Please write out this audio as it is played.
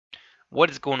What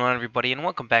is going on, everybody, and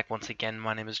welcome back once again.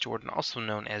 My name is Jordan, also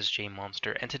known as J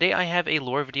Monster, and today I have a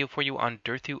lore video for you on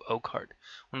Durthu Oakheart,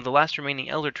 one of the last remaining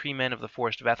Elder Tree men of the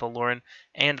Forest of Athel Loren,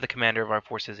 and the commander of our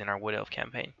forces in our Wood Elf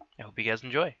campaign. I hope you guys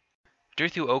enjoy.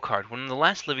 Durthu Oakheart, one of the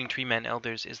last living Tree Men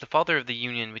elders, is the father of the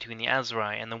union between the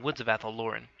Asrai and the Woods of Athel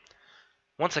Loren.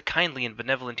 Once a kindly and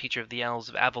benevolent teacher of the Elves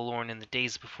of Avalorn in the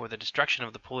days before the destruction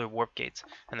of the Polar Warp Gates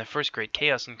and the first great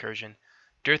Chaos Incursion,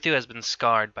 Durthu has been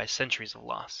scarred by centuries of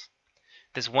loss.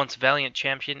 This once valiant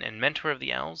champion and mentor of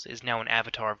the Elves is now an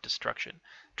avatar of destruction,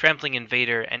 trampling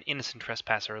invader and innocent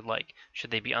trespasser alike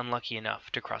should they be unlucky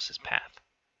enough to cross his path.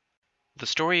 The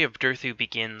story of Durthu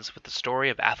begins with the story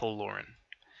of Athel Loren.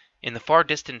 In the far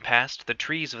distant past, the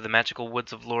trees of the magical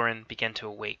woods of Loren began to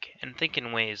awake and think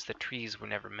in ways that trees were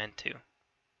never meant to.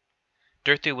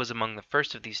 Durthu was among the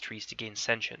first of these trees to gain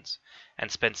sentience,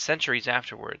 and spent centuries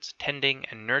afterwards tending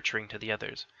and nurturing to the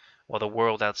others, while the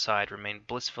world outside remained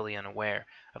blissfully unaware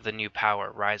of the new power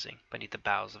rising beneath the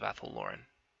boughs of Athel Loren.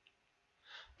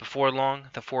 Before long,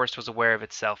 the forest was aware of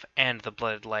itself and the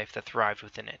blooded life that thrived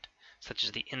within it, such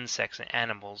as the insects and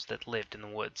animals that lived in the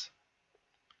woods.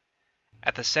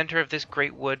 At the center of this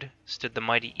great wood stood the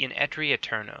mighty Inetri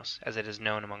Eternos, as it is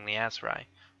known among the Asrai,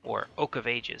 or Oak of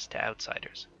Ages to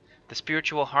outsiders, the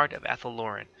spiritual heart of Athel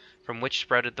Loren, from which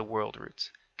sprouted the world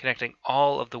roots, connecting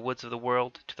all of the woods of the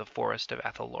world to the forest of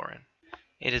Athel Loren.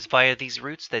 It is via these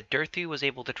roots that Durthu was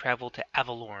able to travel to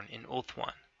Avalorn in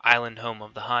Ulthuan, island home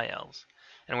of the High Elves,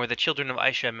 and where the children of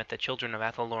Aisha met the children of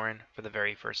Athel Loren for the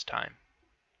very first time.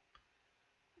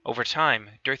 Over time,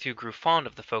 Durthu grew fond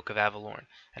of the folk of Avalorn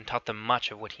and taught them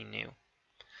much of what he knew.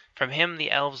 From him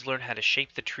the elves learned how to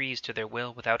shape the trees to their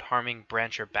will without harming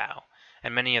branch or bough,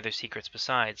 and many other secrets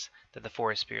besides that the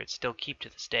forest spirits still keep to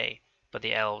this day, but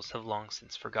the elves have long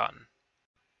since forgotten.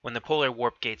 When the Polar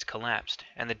Warp Gates collapsed,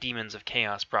 and the demons of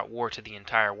chaos brought war to the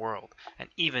entire world, and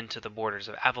even to the borders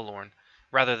of Avalorn,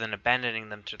 rather than abandoning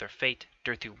them to their fate,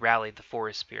 Durthu rallied the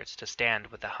forest spirits to stand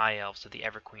with the High Elves of the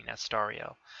Everqueen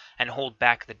Astariel, and hold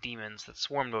back the demons that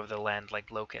swarmed over the land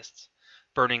like locusts,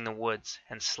 burning the woods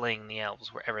and slaying the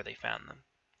elves wherever they found them.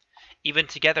 Even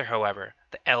together, however,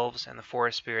 the elves and the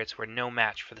forest spirits were no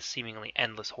match for the seemingly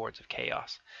endless hordes of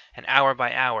chaos, and hour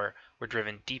by hour were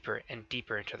driven deeper and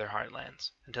deeper into their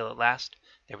heartlands, until at last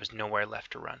there was nowhere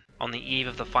left to run. On the eve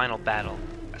of the final battle,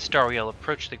 Astariel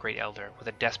approached the great elder with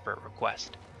a desperate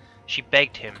request. She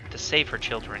begged him to save her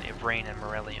children Ivrain and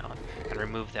Morelion and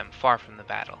remove them far from the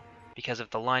battle, because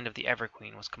if the line of the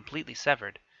Everqueen was completely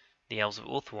severed, the elves of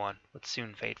Ulthuan would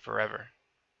soon fade forever.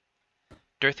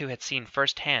 Durthu had seen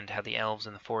firsthand how the elves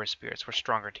and the forest spirits were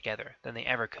stronger together than they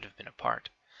ever could have been apart,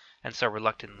 and so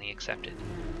reluctantly accepted.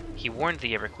 He warned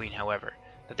the Everqueen, however,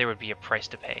 that there would be a price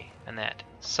to pay, and that,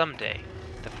 someday,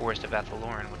 the forest of Athel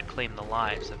Loren would claim the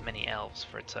lives of many elves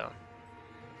for its own.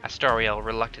 Astariel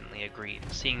reluctantly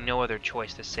agreed, seeing no other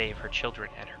choice to save her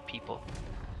children and her people.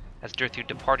 As Durthu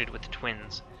departed with the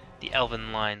twins, the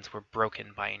elven lines were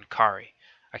broken by Inkari,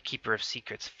 a keeper of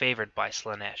secrets favored by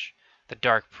Slaanesh, the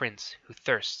dark prince who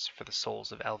thirsts for the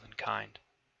souls of elven kind.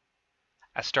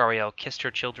 Astariel kissed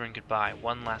her children goodbye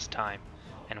one last time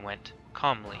and went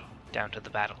calmly down to the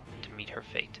battle to meet her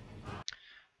fate.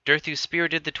 Durthu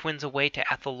spirited the twins away to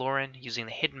Athel Loren using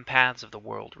the hidden paths of the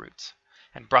world roots,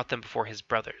 and brought them before his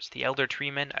brothers, the elder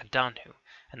treemen Addanhu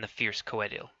and the fierce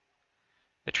Coedil.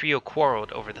 The trio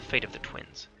quarreled over the fate of the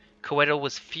twins. Coedil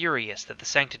was furious that the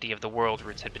sanctity of the world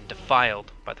roots had been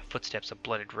defiled by the footsteps of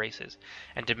blooded races,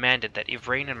 and demanded that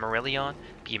Ivrain and Morelion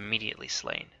be immediately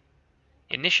slain.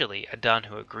 Initially,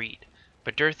 Addanhu agreed,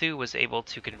 but Durthu was able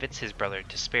to convince his brother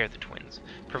to spare the twins,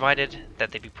 provided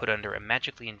that they be put under a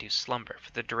magically induced slumber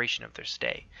for the duration of their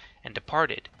stay, and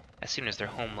departed as soon as their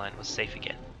homeland was safe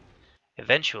again.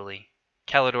 Eventually,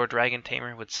 Kalidor Dragon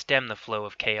Tamer would stem the flow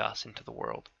of chaos into the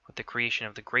world with the creation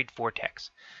of the Great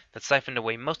Vortex that siphoned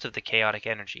away most of the chaotic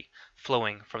energy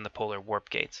flowing from the Polar Warp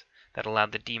Gates that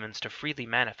allowed the demons to freely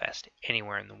manifest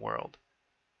anywhere in the world.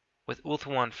 With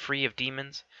Ulthuan free of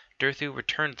demons, Durthu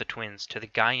returned the twins to the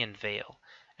Gaian Vale,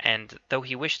 and though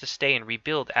he wished to stay and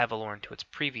rebuild Avalorn to its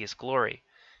previous glory,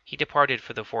 he departed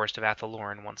for the forest of Athel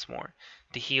Loren once more,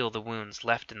 to heal the wounds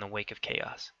left in the wake of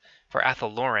chaos, for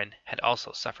Athel Loren had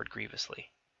also suffered grievously.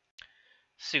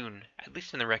 Soon, at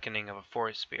least in the reckoning of a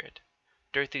forest spirit,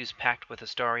 Durthu's pact with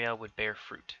Astariel would bear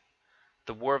fruit.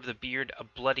 The War of the Beard, a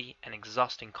bloody and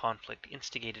exhausting conflict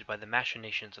instigated by the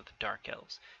machinations of the Dark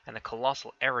Elves and the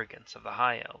colossal arrogance of the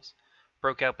High Elves,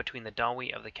 broke out between the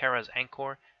Dawi of the Karaz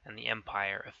Angkor and the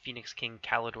empire of Phoenix King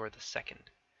Kalidor II.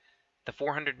 The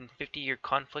 450-year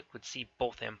conflict would see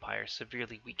both empires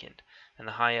severely weakened and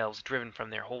the High Elves driven from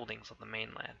their holdings on the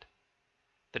mainland.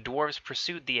 The dwarves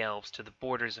pursued the elves to the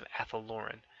borders of Athel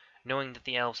Loren, knowing that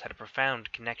the elves had a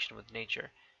profound connection with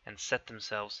nature, and set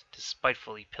themselves to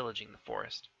spitefully pillaging the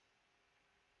forest.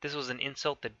 This was an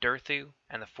insult that Durthu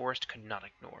and the forest could not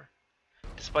ignore.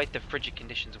 Despite the frigid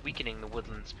conditions weakening the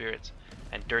woodland spirits,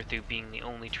 and Durthu being the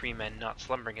only tree men not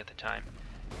slumbering at the time,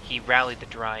 he rallied the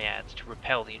dryads to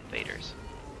repel the invaders.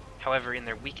 However, in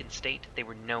their weakened state, they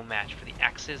were no match for the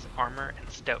axes, armor,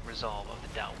 and stout resolve of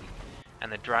the Dawi,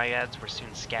 and the dryads were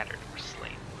soon scattered or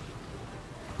slain.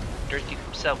 Durthu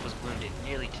himself was wounded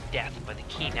nearly to death by the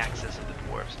keen axes of the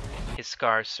dwarves, his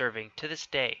scars serving to this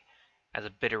day as a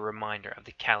bitter reminder of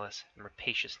the callous and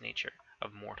rapacious nature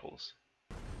of mortals.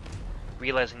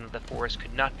 Realizing that the forest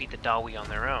could not beat the Dawi on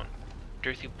their own,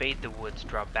 Durthu bade the woods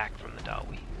draw back from the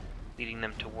Dawi, leading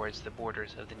them towards the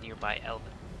borders of the nearby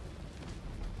Elven.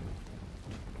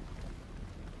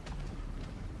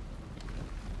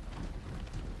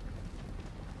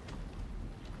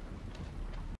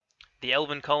 The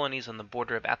elven colonies on the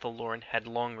border of Athel Loren had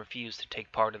long refused to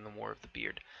take part in the War of the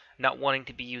Beard, not wanting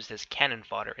to be used as cannon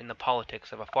fodder in the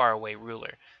politics of a faraway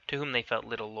ruler to whom they felt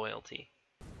little loyalty.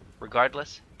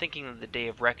 Regardless, thinking that the day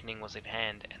of reckoning was at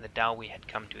hand and the Dawi had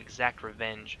come to exact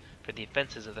revenge for the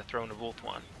offenses of the throne of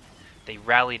Ultuan, they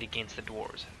rallied against the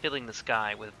dwarves, filling the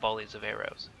sky with volleys of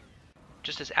arrows.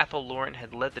 Just as Athel Loren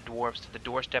had led the dwarves to the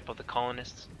doorstep of the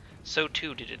colonists, so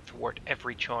too did it thwart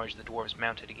every charge the dwarves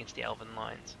mounted against the elven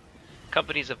lines.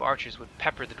 Companies of archers would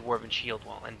pepper the dwarven shield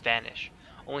wall and vanish,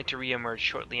 only to re-emerge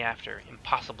shortly after,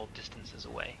 impossible distances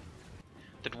away.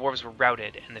 The dwarves were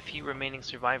routed, and the few remaining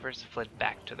survivors fled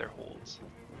back to their holds.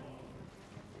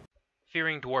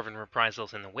 Fearing dwarven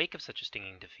reprisals in the wake of such a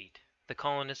stinging defeat, the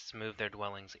colonists moved their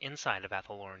dwellings inside of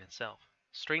Athel Loren itself.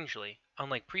 Strangely,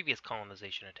 unlike previous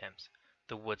colonization attempts,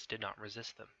 the woods did not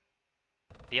resist them.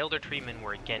 The elder treemen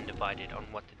were again divided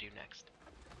on what to do next.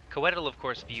 Coetel of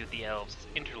course viewed the elves as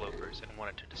interlopers and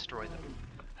wanted to destroy them.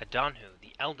 Adonhu,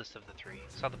 the eldest of the three,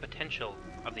 saw the potential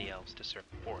of the elves to serve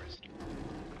the forest.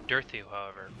 Durthu,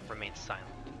 however, remained silent.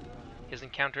 His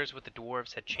encounters with the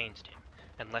dwarves had changed him,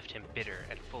 and left him bitter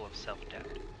and full of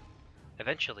self-doubt.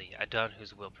 Eventually,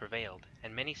 Adonhu's will prevailed,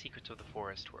 and many secrets of the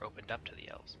forest were opened up to the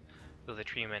elves, though the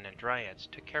treemen and dryads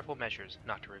took careful measures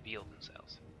not to reveal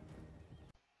themselves.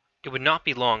 It would not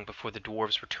be long before the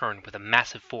dwarves returned with a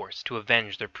massive force to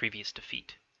avenge their previous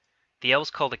defeat. The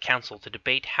elves called a council to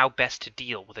debate how best to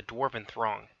deal with a dwarven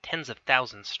throng, tens of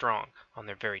thousands strong, on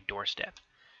their very doorstep,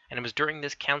 and it was during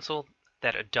this council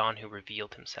that Adonhu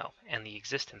revealed himself and the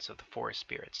existence of the forest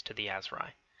spirits to the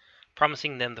Asrai,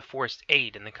 promising them the forest's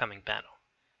aid in the coming battle.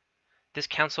 This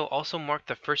council also marked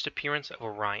the first appearance of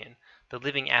Orion, the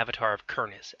living avatar of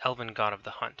Kurnus, elven god of the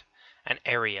hunt, and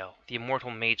Ariel, the immortal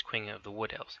mage queen of the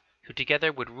wood elves, who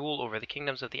together would rule over the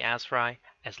kingdoms of the Asrai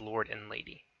as lord and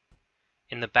lady.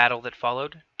 In the battle that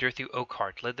followed, Durthu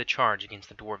Oakheart led the charge against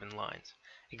the dwarven lines,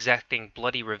 exacting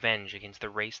bloody revenge against the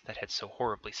race that had so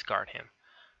horribly scarred him.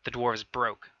 The dwarves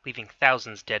broke, leaving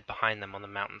thousands dead behind them on the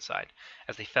mountainside,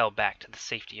 as they fell back to the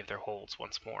safety of their holds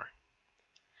once more.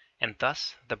 And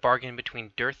thus the bargain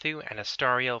between Durthu and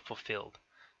Astariel fulfilled,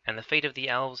 and the fate of the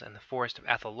elves and the forest of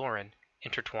Athel Loren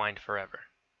intertwined forever.